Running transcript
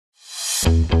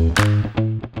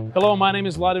Hello, my name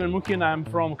is Vladimir Mukhin. I'm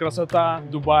from Krasota,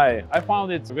 Dubai. I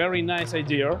found it a very nice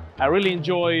idea. I really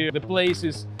enjoy the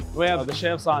places where the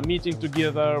chefs are meeting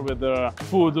together with the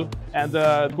food, and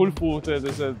Gulfood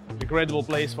is an incredible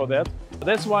place for that.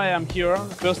 That's why I'm here,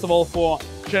 first of all, for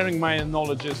sharing my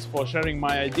knowledges, for sharing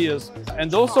my ideas,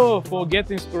 and also for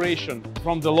getting inspiration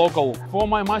from the local. For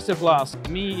my masterclass,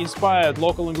 me inspired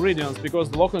local ingredients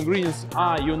because the local ingredients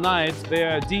unite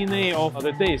their DNA of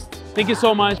the taste. Thank you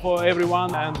so much for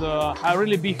everyone, and a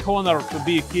really big honor to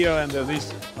be here in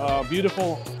this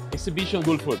beautiful exhibition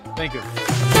Gulfood. Thank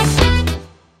you.